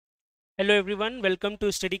Hello everyone, welcome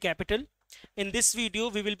to Study Capital. In this video,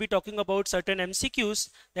 we will be talking about certain MCQs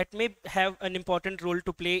that may have an important role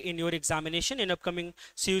to play in your examination in upcoming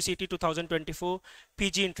CUCT 2024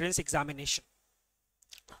 PG entrance examination.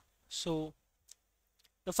 So,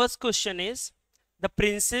 the first question is, The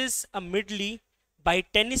Princess Amidly by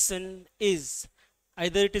Tennyson is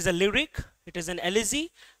either it is a lyric, it is an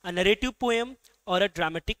elegy, a narrative poem, or a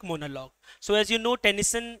dramatic monologue. So as you know,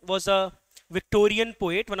 Tennyson was a Victorian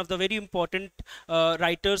poet, one of the very important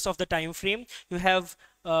writers of the time frame. You have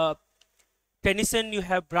Tennyson, you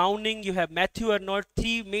have Browning, you have Matthew Arnold,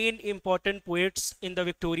 three main important poets in the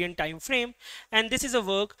Victorian time frame. And this is a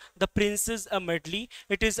work, The Princess a Medley.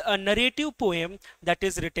 It is a narrative poem that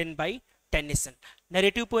is written by Tennyson.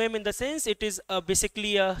 Narrative poem in the sense it is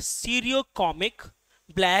basically a serio-comic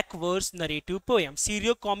black verse narrative poem.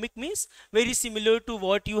 Serio-comic means very similar to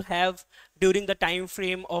what you have during the time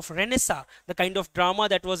frame of Renaissance, the kind of drama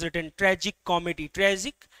that was written, tragic comedy,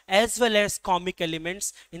 tragic as well as comic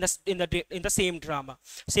elements in the same drama.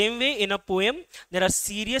 Same way, in a poem there are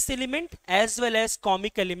serious element as well as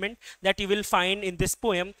comic element that you will find in this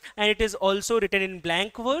poem, and it is also written in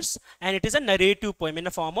blank verse, and it is a narrative poem in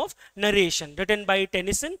a form of narration written by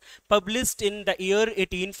Tennyson, published in the year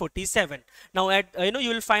 1847. Now you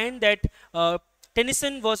will find that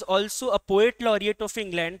Tennyson was also a poet laureate of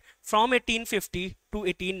England from 1850 to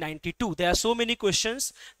 1892. There are so many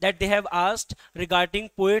questions that they have asked regarding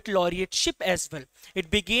poet laureateship as well.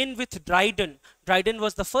 It began with Dryden. Dryden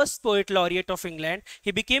was the first poet laureate of England.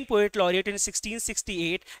 He became poet laureate in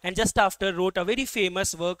 1668 and just after wrote a very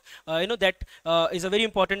famous work, that is a very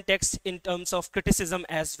important text in terms of criticism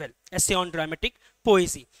as well, Essay on Dramatic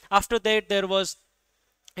Poesy. After that, there was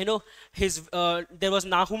there was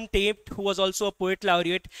Nahum Tate, who was also a poet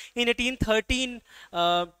laureate. In 1813,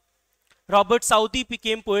 Robert Southey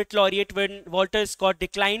became poet laureate when Walter Scott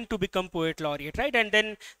declined to become poet laureate, right? And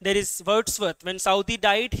then there is Wordsworth. When Southey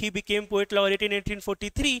died, he became poet laureate in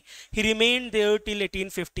 1843. He remained there till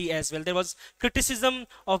 1850 as well. There was criticism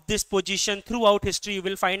of this position throughout history. You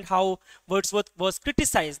will find how Wordsworth was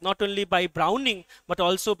criticized, not only by Browning, but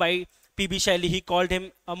also by P.B. Shelley. He called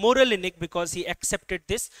him a moral cynic because he accepted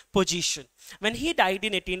this position. When he died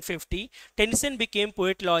in 1850, Tennyson became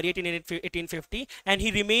poet laureate in 1850, and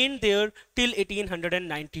he remained there till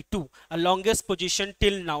 1892, a longest position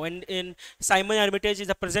till now. And in Simon Armitage is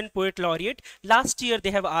the present poet laureate. Last year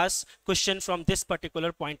they have asked question from this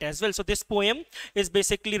particular point as well. So this poem is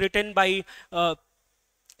basically written by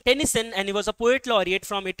Tennyson, and he was a poet laureate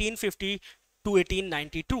from 1850 to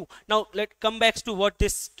 1892. Now let's come back to what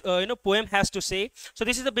this poem has to say. So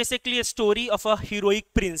this is basically a story of a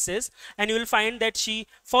heroic princess, and you will find that she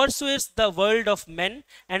forswears the world of men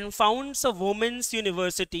and founds a women's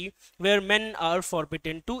university where men are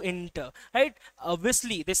forbidden to enter. Right?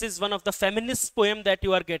 Obviously, this is one of the feminist poem that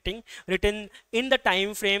you are getting, written in the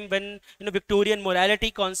time frame when Victorian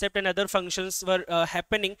morality concept and other functions were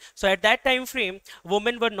happening. So at that time frame,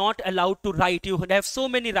 women were not allowed to write. You would have so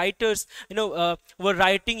many writers, were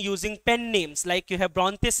writing using pen names, like you have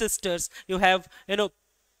Bronte sisters, you have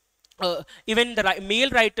even the male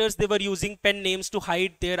writers, they were using pen names to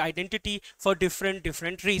hide their identity for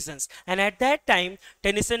different reasons. And at that time,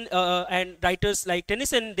 Tennyson and writers like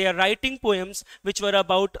Tennyson, they are writing poems which were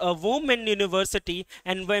about a women university,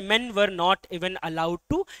 and where men were not even allowed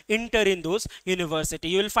to enter in those university.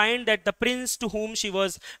 You will find that the prince to whom she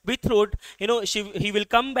was betrothed, he will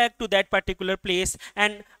come back to that particular place,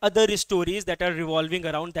 and other stories that are revolving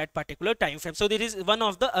around that particular time frame. So there is one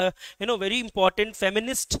of the very important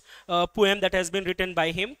feminist poem that has been written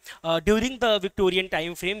by him during the Victorian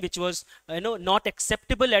time frame, which was not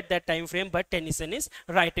acceptable at that time frame, but Tennyson is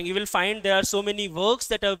writing. You will find there are so many works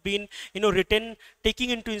that have been written taking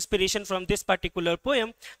into inspiration from this particular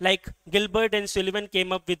poem, like Gilbert and Sullivan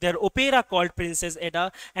came up with their opera called Princess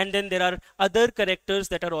Edda, and then there are other characters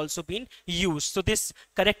that are also being used. So these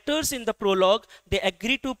characters in the prologue, they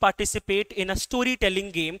agree to participate in a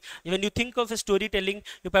storytelling game. When you think of a storytelling,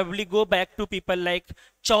 you probably go back to people like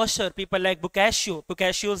Chaucer, people like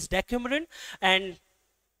Boccaccio's Decameron, and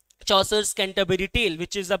Chaucer's Canterbury Tale,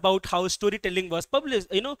 which is about how storytelling was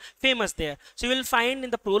published, famous there. So you will find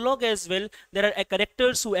in the prologue as well, there are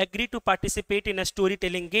characters who agree to participate in a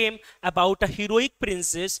storytelling game about a heroic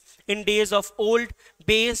princess in days of old,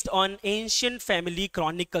 based on ancient family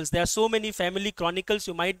chronicles. There are so many family chronicles,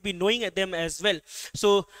 you might be knowing them as well.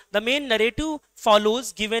 So the main narrative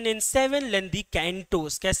follows, given in 7 lengthy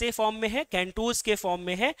cantos. कैसे form में है? Cantos के form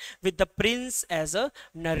में है, with the prince as a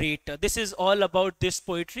narrator. This is all about this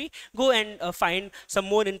poetry. Go and find some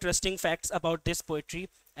more interesting facts about this poetry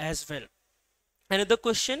as well. Another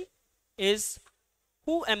question is,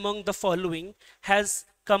 Who among the following has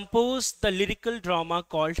composed the lyrical drama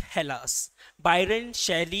called Hellas? Byron,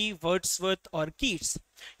 Shelley, Wordsworth, or Keats?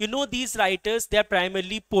 You know, these writers, they are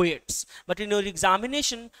primarily poets, but in your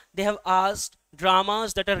examination they have asked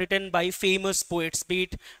dramas that are written by famous poets, be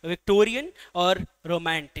it Victorian or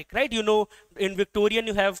romantic, right? You know, in Victorian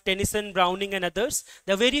you have Tennyson, Browning, and others.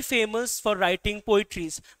 They're very famous for writing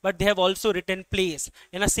poetries, but they have also written plays.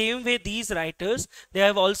 In the same way, these writers, they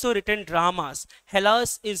have also written dramas.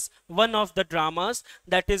 Hellas is one of the dramas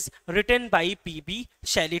that is written by P.B.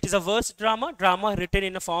 Shelley. It is a verse drama written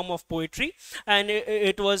in a form of poetry, and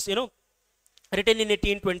it was, you know, written in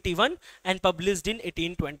 1821 and published in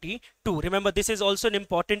 1822. Remember, this is also an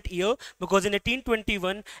important year because in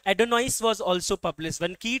 1821 Adonais was also published.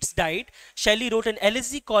 When Keats died, Shelley wrote an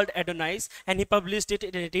elegy called Adonais and he published it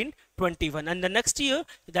in 1821, and the next year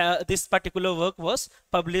this particular work was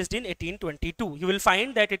published in 1822. You will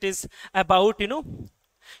find that it is about, you know,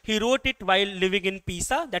 he wrote it while living in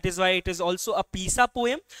Pisa. That is why it is also a Pisa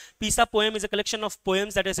poem. Pisa poem is a collection of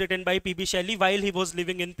poems that is written by P.B. Shelley while he was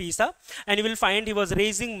living in Pisa. And you will find he was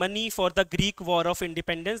raising money for the Greek War of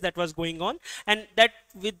Independence that was going on. And that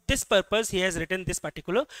with this purpose, he has written this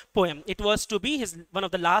particular poem. It was to be his one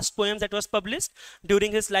of the last poems that was published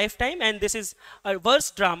during his lifetime. And this is a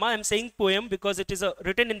verse drama. I'm saying poem because it is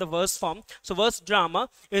written in the verse form. So verse drama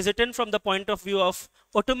is written from the point of view of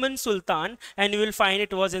Ottoman Sultan, and you will find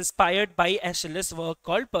it was inspired by Aeschylus' work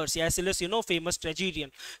called Percy. Aeschylus, you know, famous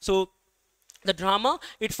tragedian. So the drama,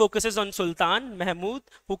 it focuses on Sultan Mahmud,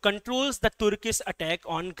 who controls the Turkish attack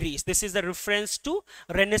on Greece. This is a reference to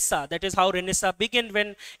Renaissance. That is how Renaissance began, when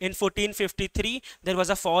in 1453 there was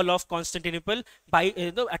a fall of Constantinople by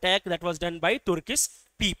the attack that was done by Turkish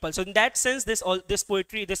people. So in that sense, this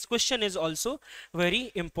poetry, this question is also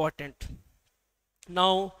very important.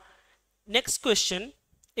 Now, next question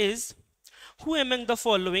is, who among the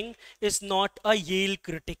following is not a Yale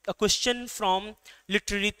critic? A question from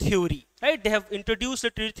literary theory, right? They have introduced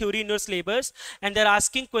literary theory in your syllabus, and they're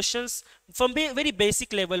asking questions from very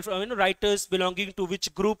basic level, from, you know, writers belonging to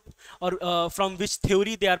which group or from which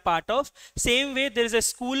theory they are part of. Same way, there is a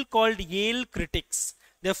school called Yale critics.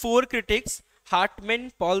 There are 4 critics: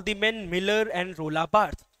 Hartman, Paul Deman, Miller, and Rolla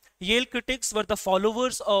Barthes. Yale critics were the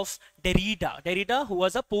followers of Derrida, who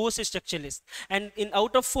was a post-structuralist. And in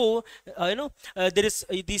out of 4, there is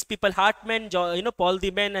these people, Hartman, Paul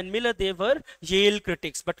Deman, and Miller. They were Yale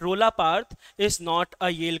critics. But Rolla Barthes is not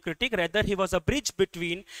a Yale critic. Rather, he was a bridge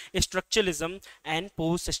between structuralism and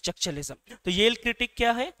post-structuralism. तो Yale critic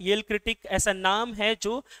क्या है? Yale critic ऐसा नाम है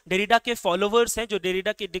जो Derrida के followers हैं, जो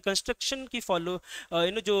Derrida के deconstruction की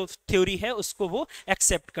जो theory है उसको वो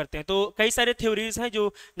accept करते हैं. तो कई सारे theories हैं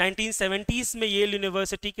जो 1970s में येल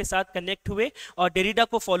यूनिवर्सिटी के साथ कनेक्ट हुए और डेरिडा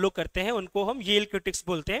को फॉलो करते हैं, उनको हम येल क्रिटिक्स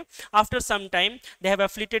बोलते हैं. After some time they have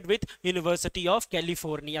affiliated with university of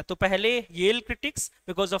California. तो पहले L critics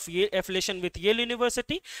because of affiliation with L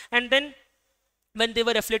university, and then when they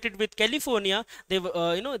were affiliated with California,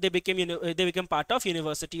 they became part of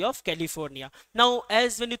University of California. Now,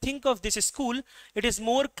 as when you think of this school, it is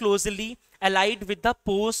more closely allied with the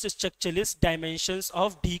post-structuralist dimensions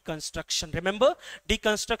of deconstruction. Remember,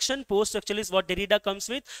 deconstruction, post-structuralist, what Derrida comes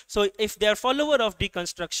with. So if they are follower of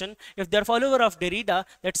deconstruction, if they are follower of Derrida,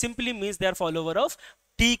 that simply means they are follower of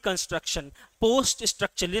deconstruction,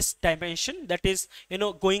 post-structuralist dimension, that is,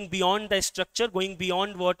 going beyond the structure, going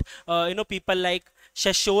beyond what people like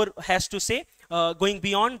Sheshore has to say. Going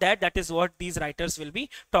beyond that, that is what these writers will be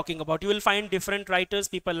talking about. You will find different writers,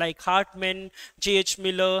 people like Hartman, J.H.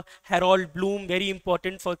 Miller, Harold Bloom, very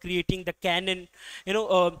important for creating the canon,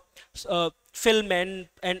 Philman,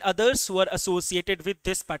 and others who are associated with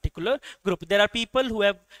this particular group. There are people who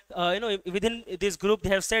have, within this group, they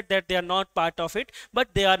have said that they are not part of it,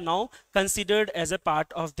 but they are now considered as a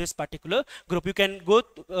part of this particular group. You can go,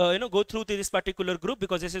 go through to this particular group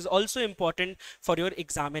because this is also important for your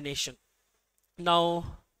examination.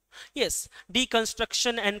 Now, yes,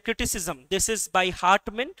 deconstruction and criticism. This is by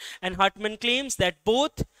Hartman, and Hartman claims that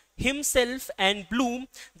both himself and Bloom,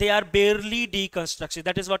 they are barely deconstructionists.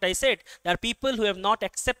 That is what I said. There are people who have not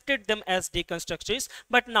accepted them as deconstructionists,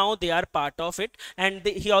 but now they are part of it. And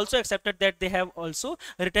he also accepted that they have also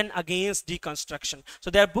written against deconstruction. So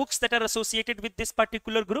there are books that are associated with this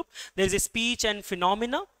particular group. There is a Speech and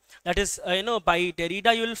Phenomena. That is, by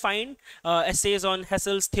Derrida. You will find essays on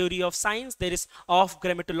Husserl's theory of science. There is Of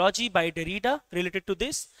Grammatology by Derrida related to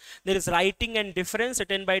this. There is Writing and Difference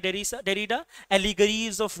written by Derrida.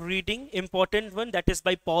 Allegories of Reading, important one, that is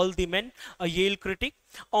by Paul Deman, a Yale critic.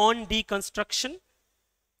 On Deconstruction,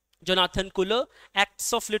 Jonathan Kuller.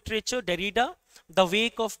 Acts of Literature, Derrida. The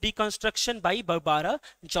Wake of Deconstruction by Barbara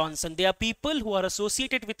Johnson. They are people who are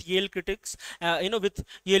associated with Yale critics, with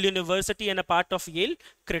Yale University and a part of Yale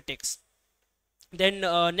critics. Then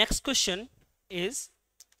next question is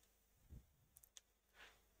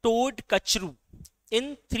Toad Kachru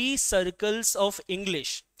in Three Circles of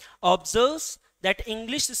English observes that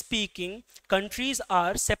English speaking countries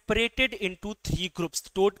are separated into three groups.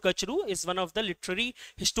 Toad Kachru is one of the literary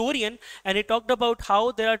historian, and he talked about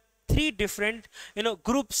how there are three different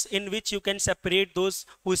groups in which you can separate those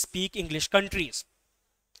who speak English countries.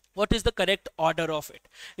 What is the correct order of it?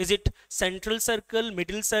 Is it central circle,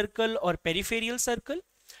 middle circle, or peripheral circle?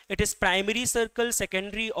 It is primary circle,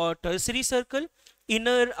 secondary or tertiary circle,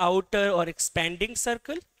 inner, outer or expanding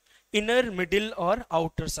circle, inner, middle or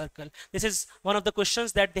outer circle. This is one of the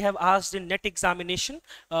questions that they have asked in net examination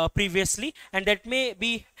previously, and that may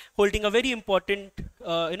be holding a very important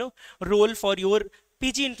role for your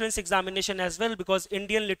PG entrance examination as well, because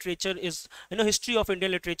Indian literature is, history of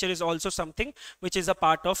Indian literature is also something which is a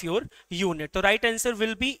part of your unit. The right answer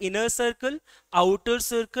will be inner circle, outer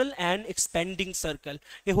circle and expanding circle.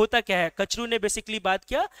 ये होता क्या है? कचरू ने basically बात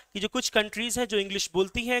किया कि जो कुछ कंट्रीज हैं जो इंग्लिश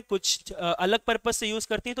बोलती हैं, कुछ अलग पर्पस से यूज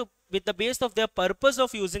करती हैं, तो with the base of their purpose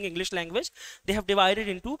of using English language, they have divided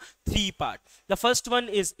into three parts. The first one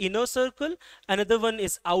is inner circle, another one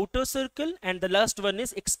is outer circle, and the last one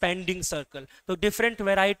is expanding circle. So different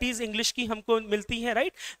varieties English की हमको मिलती हैं,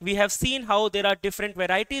 right? We have seen how there are different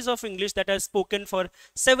varieties of English that are spoken for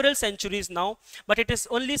several centuries now, but it is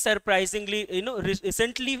only surprisingly,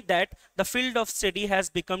 recently that the field of study has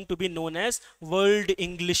become to be known as world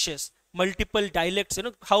Englishes. Multiple dialects,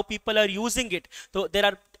 how people are using it. So there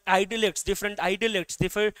are different dialects,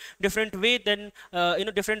 different way than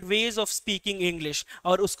different ways of speaking English,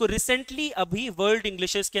 और उसको recently अभी world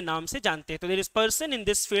Englishes के नाम से जानते हैं. तो there is person in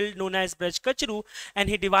this field known as Braj Kachru, and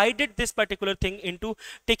he divided this particular thing into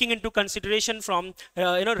taking into consideration from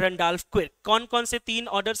Randolph Quick. कौन से तीन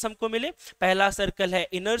orders हमको मिले? पहला circle है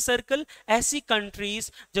inner circle, ऐसी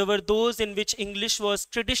countries जो were those in which English was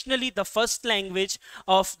traditionally the first language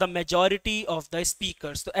of the majority of the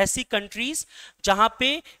speakers. तो ऐसी countries जहाँ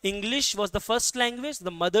पे English was the first language,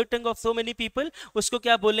 the mother tongue of so many people, उसको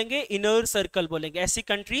क्या बोलेंगे? Inner circle बोलेंगे. ऐसी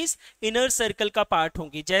countries inner circle का part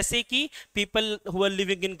होंगी, जैसे कि people who are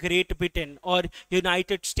living in Great Britain और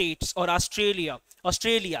United States और Australia.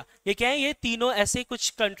 ये क्या है? ये तीनों ऐसे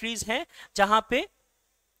कुछ countries हैं जहाँ पे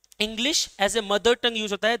English as a mother tongue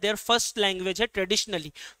use होता है, देयर फर्स्ट लैंग्वेज है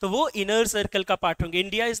ट्रेडिशनली, तो वो इनर सर्कल का पार्ट होंगे.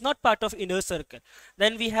 India is not part of inner circle.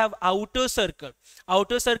 Then we have outer circle.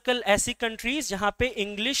 Outer circle ऐसी कंट्रीज जहां पे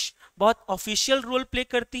इंग्लिश बहुत ऑफिशियल रोल प्ले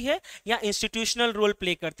करती है या इंस्टीट्यूशनल रोल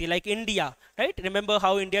प्ले करती है, like India, right? Remember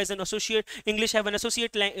how India is an associate, English have an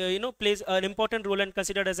associate plays an important role and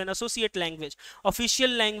considered as an associate language,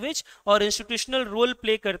 official language और institutional role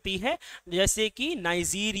play करती है, जैसे कि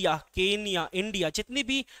Nigeria, Kenya, India, जितनी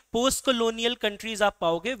भी post colonial countries आप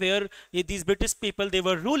पाओगे where these British people they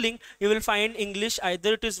were ruling, you will find English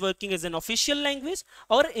either it is working as an official language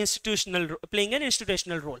or institutional, playing an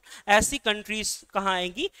institutional role. ऐसी countries कहाँ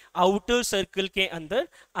आएंगी? outer circle के अंदर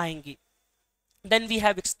आएंगी. Then we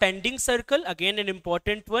have expanding circle, again an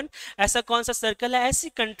important one. ऐसा कौन सा circle है?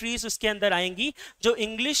 ऐसी countries उसके अंदर आएंगी जो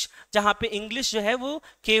English, जहाँ पे English जो है वो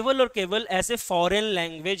केवल और केवल as a foreign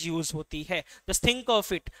language use होती है. Just think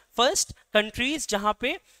of it. First, countries जहाँ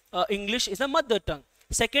पे English is a mother tongue.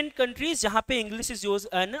 Second countries जहाँ पे English is use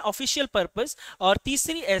an official purpose, और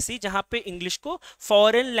तीसरी ऐसी जहाँ पे इंग्लिश को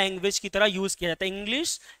फॉरेन लैंग्वेज की तरह यूज किया जाता है.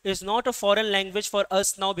 English is not a foreign language for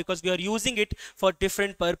us now because we are using it for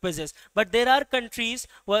different purposes, but there are countries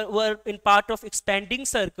were in part of expanding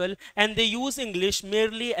circle and they use English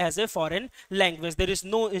merely as a foreign language. There is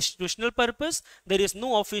no institutional purpose, there is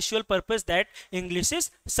no official purpose that English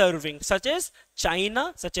is serving, such as China,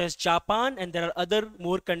 such as Japan, and there are other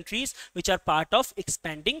more countries which are part of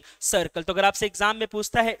expanding circle. तो अगर आपसे exam में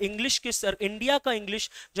पूछता है English किस, India का English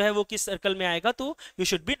जो है वो किस सर्कल में आएगा, तो you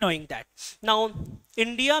should be knowing that. Now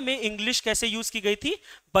India में इंग्लिश कैसे यूज की गई थी?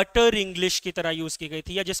 बटर इंग्लिश की तरह यूज की गई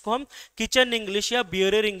थी, या जिसको हम किचन इंग्लिश या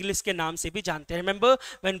बियरर इंग्लिश के नाम से भी जानते हैं. Remember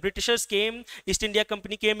when Britishers came, east India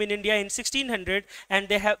company came in India in 1600 and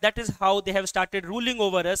they have, that is how they have started ruling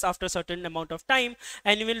over us after a certain amount of time,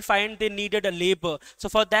 and you will find they needed a labor,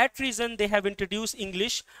 so for that reason they have introduced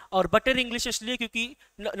English. और butter English इसलिए क्योंकि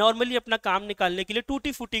normally अपना काम निकालने के लिए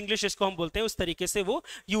टूटी फूटी इंग्लिश इसको हम बोलते हैं, उस तरीके से वो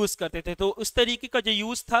यूज करते थे. तो उस तरीके का जो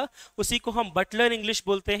यूज था उसी को हम बटलर इंग्लिश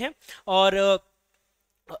बोलते हैं. और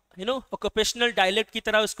ऑक्यूपेशनल डायलेक्ट की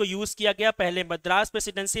तरह उसको यूज किया गया पहले मद्रास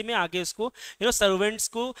प्रेसिडेंसी में, आगे उसको सर्वेंट्स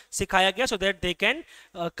को सिखाया गया so that they can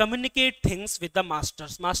communicate things with the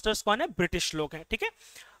masters. Masters कौन है? ब्रिटिश लोग हैं, ठीक है।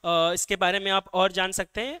 इसके बारे में आप और जान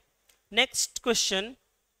सकते हैं। Next question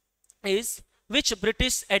is which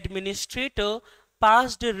British administrator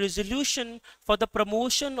passed a resolution for the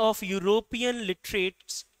promotion of European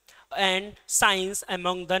literates and science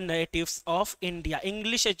among the natives of India?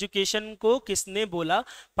 English education को किसने बोला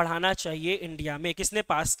पढ़ाना चाहिए इंडिया में, किसने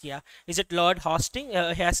पास किया? Is it Lord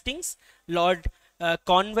Hastings, Lord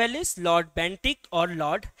Cornwallis, Lord Bentinck or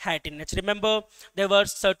Lord Haddington? Remember there were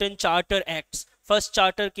certain charter acts. First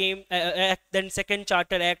charter came act, then second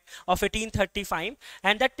charter act of 1835,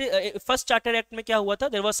 and that first charter act में क्या हुआ था?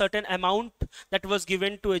 There was certain amount that was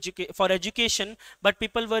given to for education, but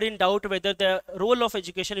people were in doubt whether the role of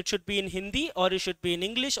education it should be in Hindi or it should be in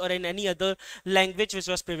English or in any other language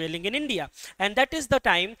which was prevailing in India. And that is the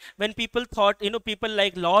time when people thought, people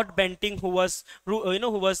like Lord Bentinck, who was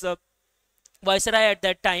who was viceroy at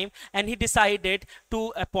that time, and he decided to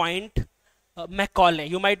appoint Macaulay.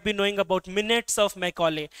 You might be knowing about minutes of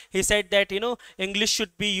Macaulay. He said that English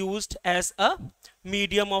should be used as a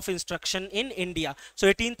medium of instruction in India. So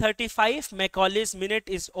 1835 Macaulay's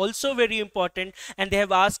minute is also very important, and they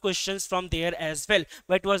have asked questions from there as well.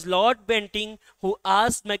 But it was Lord Bentinck who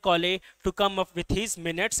asked Macaulay to come up with his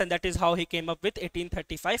minutes, and that is how he came up with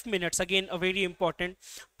 1835 minutes. Again, a very important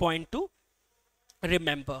point to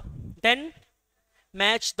remember. Then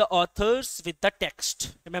match the authors with the text.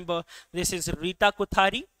 Remember, this is Rita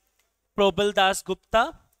Kothari, Probal Das Gupta,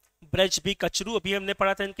 Braj B. Kachru, अभी हमने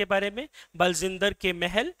पढ़ा था इनके बारे में, Baljinder K.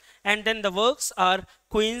 Mahal, and then the works are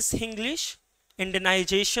Queen's English,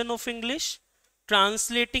 Indianization of English,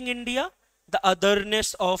 Translating India, the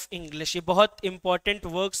otherness of English. ये बहुत important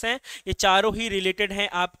works हैं, ये चारों ही रिलेटेड हैं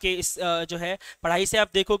आपके इस जो है पढ़ाई से। आप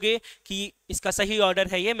देखोगे कि इसका सही ऑर्डर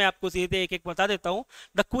है ये, मैं आपको सीधे एक एक बता देता हूँ।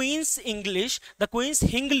 The queen's English, the queen's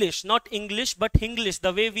Hinglish, not English but Hinglish, the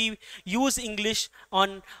way we use English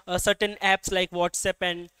on certain apps like WhatsApp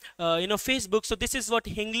and Facebook. So this is what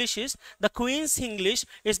English is. The Queen's English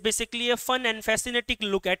is basically a fun and fascinating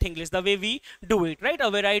look at English, the way we do it, right?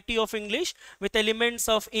 A variety of English with elements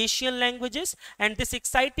of Asian languages, and this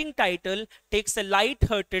exciting title takes a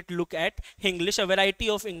light-hearted look at English, a variety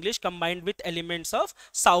of English combined with elements of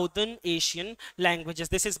Southern Asian languages.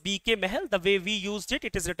 This is B.K. Mahal. The way we used it,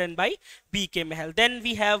 it is written by B.K. Mahal. Then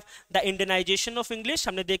we have the Indianization of English.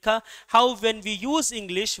 हमने देखा how when we use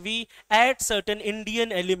English, we add certain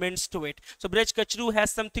Indian elements to it. So Braj Kachru has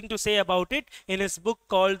something to say about it in his book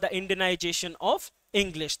called The Indianization of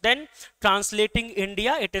English. Then Translating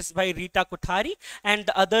India, it is by Rita Kothari, and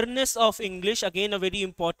The Otherness of English, again a very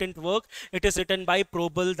important work. It is written by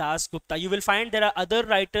Probal Das Gupta. You will find there are other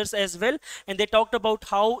writers as well, and they talked about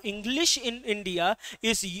how English in India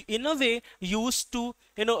is in a way used to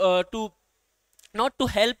to not to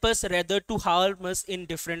help us, rather to harm us in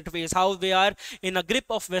different ways. How they are in a grip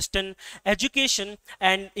of Western education,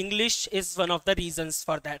 and English is one of the reasons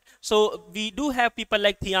for that. So we do have people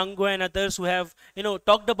like Thiango and others who have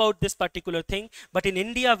talked about this particular thing, but in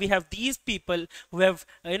India we have these people who have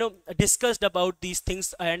discussed about these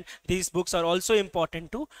things, and these books are also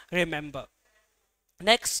important to remember.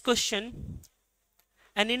 Next question.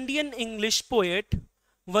 An Indian English poet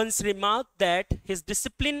once remarked that his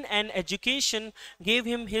discipline and education gave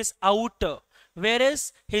him his outer,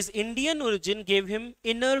 whereas his Indian origin gave him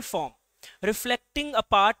inner form. Reflecting a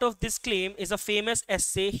part of this claim is a famous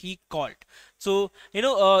essay he called. So,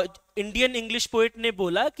 Indian English poet ने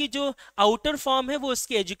बोला कि जो outer form है वो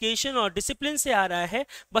उसकी education और discipline से आ रहा है,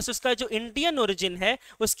 बस उसका जो इंडियन ओरिजिन है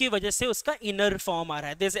उसकी वजह से उसका इनर फॉर्म आ रहा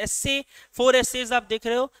है. देयर इज एसे, 4 एसेज आप देख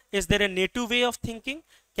रहे हो. Is there a native way of thinking?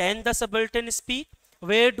 Can the subaltern speak?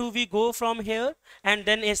 Where do we go from here? And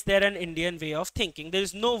then is there an Indian way of thinking? There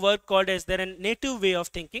is no work called is there a native way of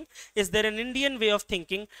thinking? Is there an Indian way of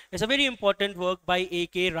thinking? It's a very important work by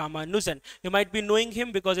A.K. Ramanujan. You might be knowing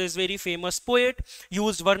him because he's a very famous poet,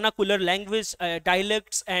 used vernacular language,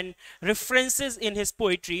 dialects and references in his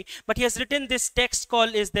poetry. But he has written this text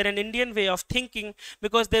called Is There an Indian Way of Thinking?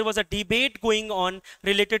 Because there was a debate going on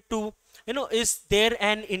related to is there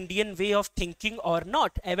an Indian way of thinking or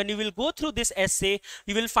not? And when you will go through this essay,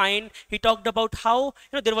 you will find he talked about how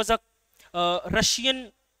there was a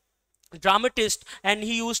Russian dramatist, and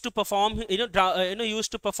he used to perform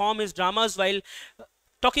used to perform his dramas while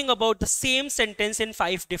talking about the same sentence in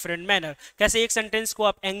 5 different manner. कैसे एक sentence को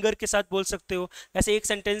आप anger के साथ बोल सकते हो, कैसे एक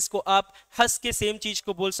सेंटेंस को आप हंस के सेम चीज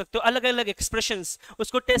को बोल सकते हो, अलग अलग एक्सप्रेशंस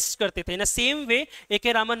उसको टेस्ट करते थे। In same way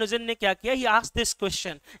A K. Ramanujan ने क्या किया, he asked this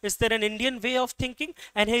question, is there an Indian way of thinking,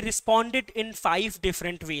 and he responded in 5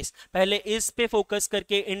 different ways. पहले इस पे फोकस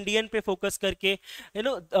करके, इंडियन पे फोकस करके,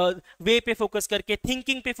 वे पे फोकस करके,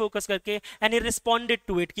 थिंकिंग पे फोकस करके, and he responded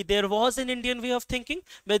to it कि there was an Indian way of thinking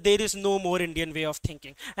but there is no more Indian way of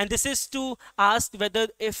thinking. And this is to ask whether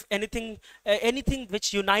if anything which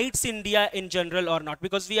unites India in general or not,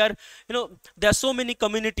 because we are, there are so many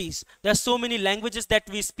communities, there are so many languages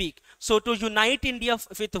that we speak, so to unite India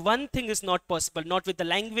with one thing is not possible, not with the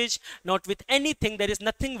language, not with anything. There is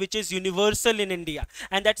nothing which is universal in India,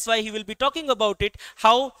 and that's why he will be talking about it,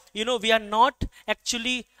 how we are not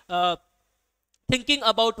actually thinking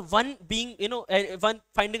about one being, one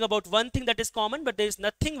finding about one thing that is common, but there is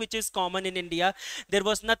nothing which is common in India. There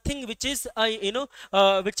was nothing which is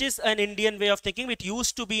which is an Indian way of thinking. It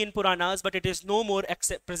used to be in Puranas, but it is no more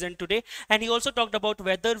present today. And he also talked about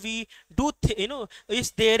whether we do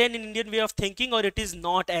is there an Indian way of thinking or it is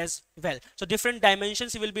not as well. So different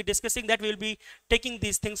dimensions he will be discussing, that we will be taking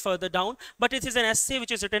these things further down. But it is an essay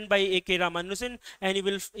which is written by A.K. Ramanujan, and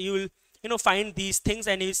you will find these things,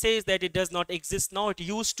 and he says that it does not exist now, it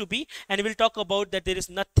used to be. And he will talk about that there is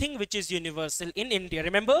nothing which is universal in India.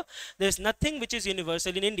 Remember, there is nothing which is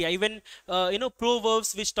universal in India. Even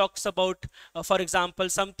proverbs which talks about for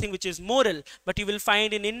example something which is moral, but you will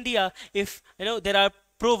find in India, if there are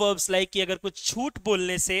proverbs like कि अगर कुछ झूठ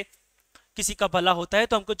बोलने से किसी का भला होता है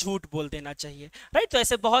तो हमको झूठ बोल देना चाहिए, राइट? तो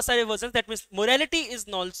ऐसे बहुत सारे versions, that means morality is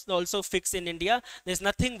also fix in India, there is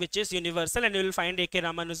nothing which is universal, and you will find A.K.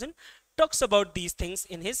 Ramanujan talks about these things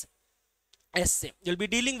in his essay. You'll be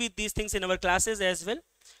dealing with these things in our classes as well.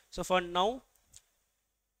 So for now,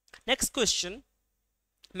 next question,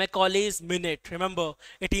 Macaulay's minute, remember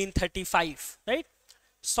 1835, right?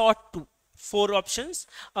 Sought to 4 options: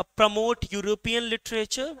 promote European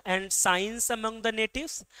literature and science among the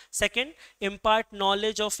natives. Second, impart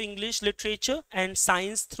knowledge of English literature and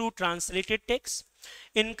science through translated texts.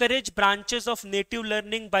 Encourage branches of native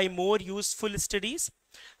learning by more useful studies.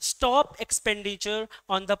 Stop expenditure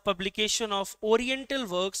on the publication of Oriental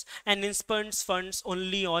works and spends funds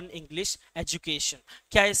only on English education.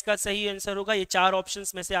 क्या इसका सही answer होगा? ये 4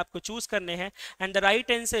 options में से आपको choose करने हैं, and the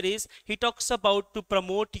right answer is he talks about to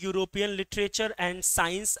promote European literature and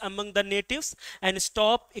science among the natives and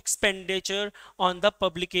stop expenditure on the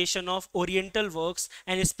publication of Oriental works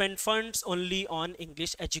and spend funds only on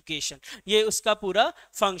English education. ये उसका पूरा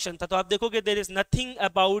function था। तो आप देखोगे there is nothing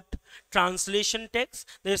about translation text,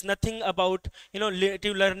 there is nothing about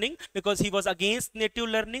native learning, because he was against native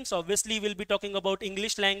learning. So obviously we will be talking about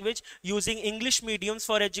English language, using English mediums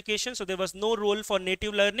for education, so there was no role for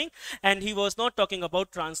native learning, and he was not talking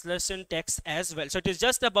about translation text as well. So it is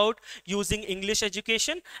just about using English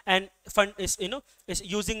education, and fund is is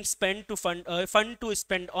using spend to fund to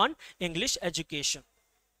spend on English education.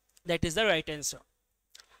 That is the right answer.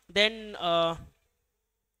 Then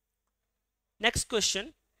next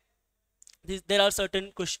question, there are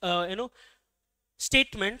certain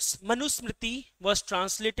statements. Manusmriti was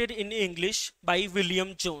translated in English by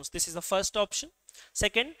William Jones. This is the first option.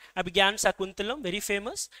 Second, Abhigyan Shakuntalam, very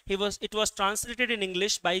famous. It was translated in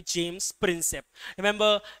English by James Prinsep. Remember,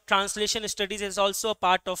 translation studies is also a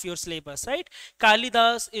part of your syllabus, right?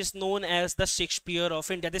 Kalidas is known as the Shakespeare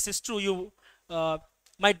of India. This is true. You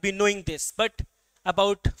might be knowing this, but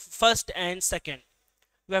about first and second,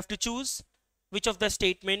 you have to choose which of the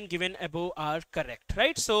statement given above are correct,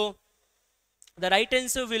 right? So the right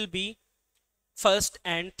answer will be first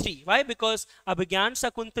and 3. Why? Because Abhigyan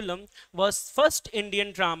Shakuntalam was first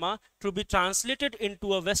Indian drama to be translated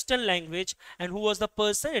into a Western language, and who was the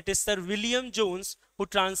person? It is Sir William Jones who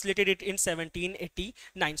translated it in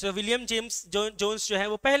 1789. So William James Jones जो है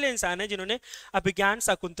वो पहले इंसान है जिन्होंने अभिज्ञान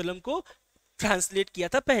शाकुंतलम को translate किया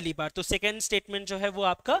था पहली बार। तो सेकेंड स्टेटमेंट जो है वो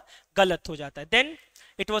आपका गलत हो जाता है। Then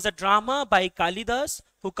it was a drama by Kalidas,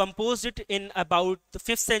 who composed it in about the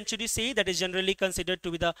 5th century CE, that is generally considered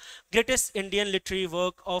to be the greatest Indian literary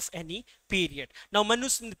work of any period. Now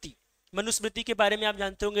Manusmriti के बारे में आप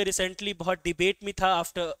जानते होंगे, recently बहुत debate में था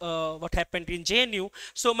after what happened in JNU.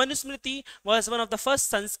 So Manusmriti was one of the first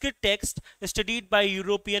Sanskrit text studied by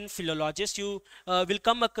European philologists. You will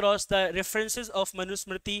come across the references of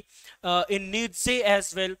Manusmriti in Nietzsche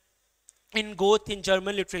as well, in Goethe, in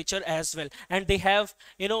German literature as well, and they have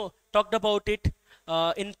talked about it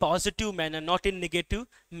in positive manner, not in negative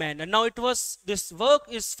manner. Now this work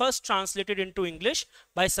is first translated into English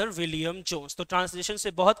by Sir William Jones. तो translation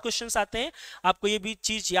से बहुत questions आते हैं, आपको ये भी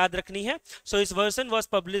चीज याद रखनी है. So his version was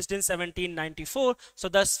published in 1794. So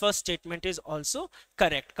thus first statement is also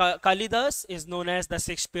correct. Kalidas is known as the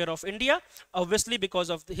Shakespeare of India, obviously because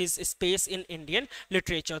of his space in Indian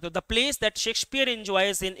literature. So the place that Shakespeare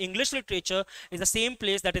enjoys in English literature is the same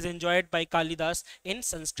place that is enjoyed by Kalidas in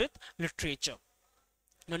Sanskrit literature.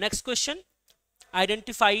 Now next question,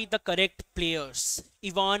 identify the correct players.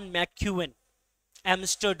 Ivan McEwan,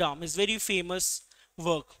 Amsterdam, is very famous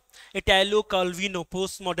work. Italo Calvino,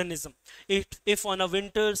 postmodernism. If on a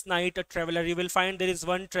winter's night a traveler, you will find there is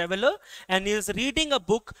one traveler and he is reading a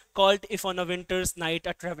book called If on a Winter's Night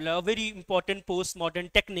a Traveler, a very important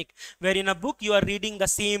postmodern technique where in a book you are reading the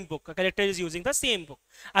same book, a character is using the same book.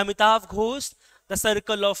 Amitav Ghosh, The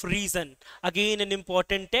Circle of Reason, again an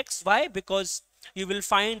important text. Why? Because you will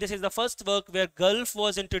find this is the first work where Gulf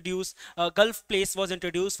was introduced, Gulf place was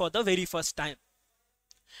introduced for the very first time.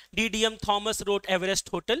 D.M. Thomas wrote Everest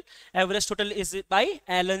Hotel. Everest Hotel is by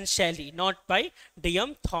Alan Shelley, not by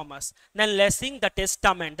D.M. Thomas. Then Lessing, The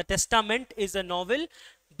Testament. The Testament is a novel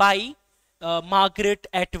by Margaret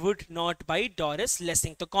Atwood, not by Doris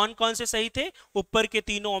Lessing. तो कौन कौन से सही थे? ऊपर के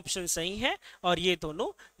तीनों option सही हैं और ये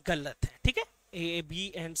दोनों गलत हैं. ठीक है, A,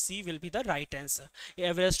 B and C will be the right answer.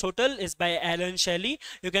 Everest Hotel is by Alan Shelley.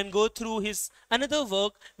 You can go through his another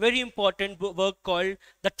work, very important work called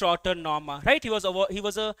The Trotter Norma. Right? He was a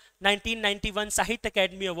 1991 Sahitya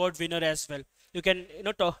Academy Award winner as well. You can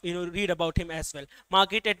read about him as well.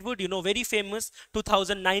 Margaret Atwood, very famous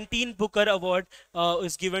 2019 Booker Award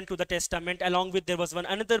is given to The Testament. Along with there was one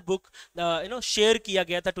another book, share किया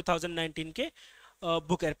गया था 2019 के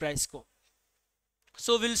Booker Prize को.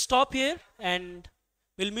 So we'll stop here and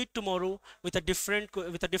we'll meet tomorrow with a different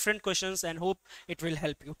questions and hope it will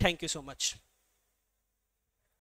help you. Thank you so much.